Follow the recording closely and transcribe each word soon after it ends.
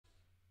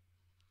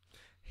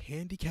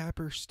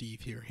handicapper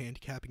Steve here,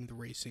 handicapping the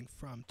racing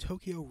from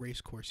Tokyo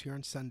Racecourse here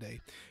on Sunday.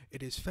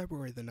 It is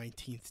February the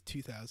 19th,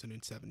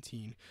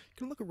 2017.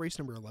 Gonna look at race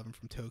number 11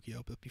 from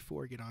Tokyo, but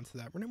before I get on to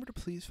that, remember to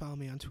please follow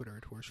me on Twitter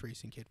at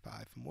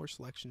HorseRacingKid5 for more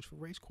selections for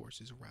race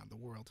courses around the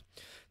world.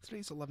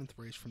 Today's 11th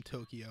race from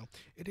Tokyo.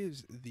 It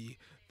is the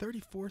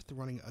 34th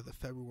running of the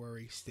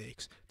February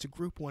Stakes. It's a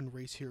Group 1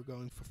 race here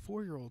going for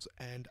 4-year-olds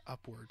and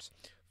upwards.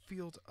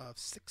 Field of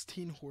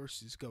 16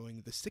 horses going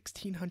the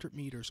 1600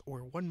 meters or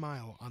 1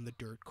 mile on the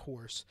dirt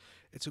course.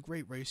 It's a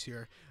great race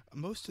here.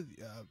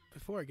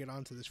 Before I get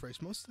on to this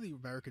race, most of the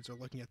Americans are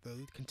looking at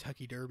the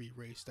Kentucky Derby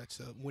race.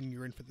 That's when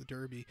you're in for the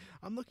Derby.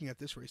 I'm looking at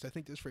this race. I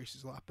think this race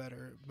is a lot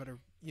better,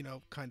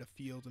 kind of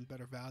field and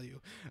better value.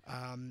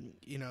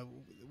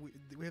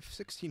 We have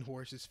 16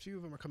 horses. Few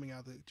of them are coming out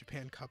of the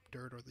Japan Cup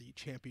Dirt or the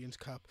Champions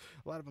Cup.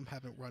 A lot of them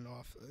haven't run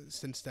off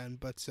since then,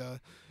 but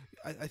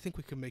I think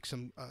we can make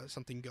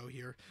something go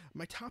here.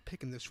 My top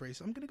pick in this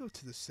race, I'm going to go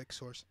to the 6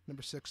 horse,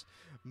 number 6,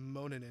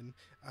 Monanen.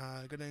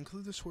 Going to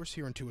include this horse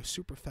here into a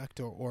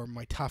superfecta or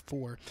my top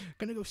 4.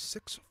 Going to go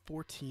 6,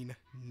 14,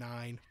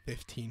 9,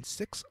 15.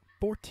 6,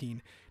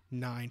 14,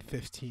 9,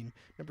 15.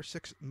 Number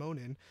 6,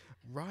 Monin.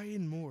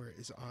 Ryan Moore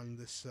is on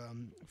this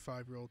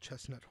 5-year-old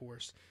chestnut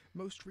horse.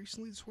 Most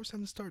recently, this horse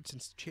hasn't started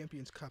since the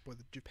Champions Cup or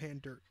the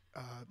Japan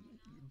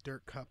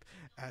Dirt Cup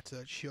at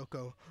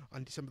Shioko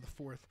on December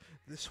the 4th.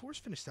 This horse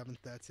finished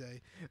 7th that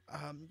day.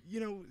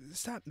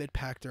 Sat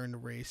mid-pack during the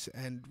race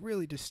and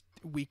really just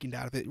weakened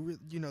out of it.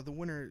 The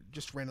winner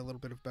just ran a little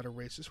bit of better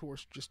race. This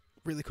horse just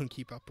really couldn't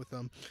keep up with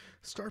them.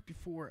 Start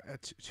before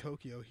at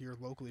Tokyo here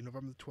locally,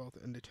 November the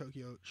 12th, in the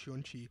Tokyo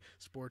Shunchi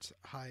Sports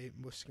High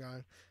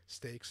Muskan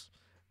Stakes.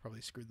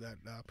 Probably screwed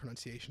that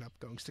pronunciation up,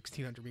 going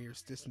 1,600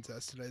 meters distance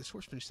as today. This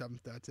horse finished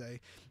 7th that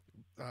day.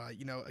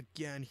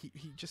 Again,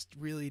 he just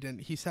really didn't.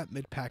 He sat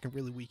mid-pack and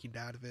really weakened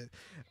out of it.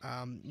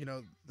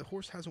 The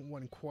horse hasn't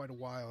won in quite a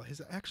while.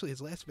 His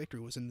last victory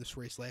was in this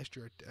race last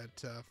year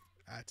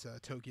at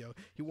Tokyo.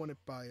 He won it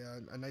by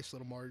a nice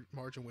little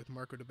margin with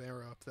Marco De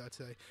Mera up that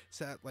day.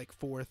 Sat like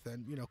 4th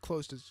and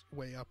closed his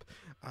way up.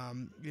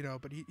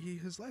 But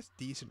his last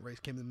decent race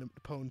came in the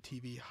Nippon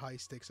TV High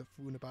Stakes of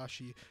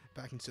Funabashi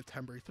back in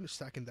September. He finished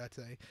 2nd that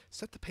day.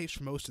 Set the pace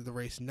for most of the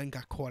race and then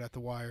got caught at the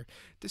wire.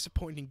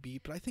 Disappointing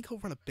beat, but I think he'll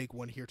run a big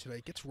one here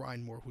today. Gets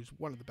Ryan Moore, who's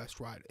one of the best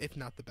riders, if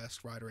not the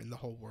best rider in the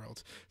whole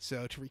world.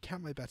 So to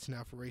recount my bets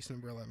now for race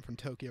number 11 from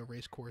Tokyo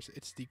Racecourse,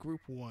 it's the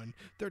Group 1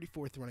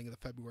 34th running of the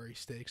February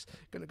Stakes.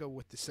 Gonna go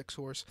with the 6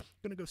 horse.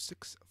 Gonna go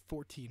 6,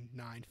 14,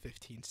 9,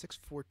 15. 6,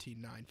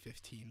 14, 9,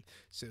 15.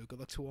 So good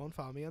luck to all and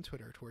follow me on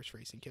Twitter at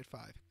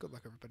HorseRacingKid5. Good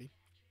luck, everybody.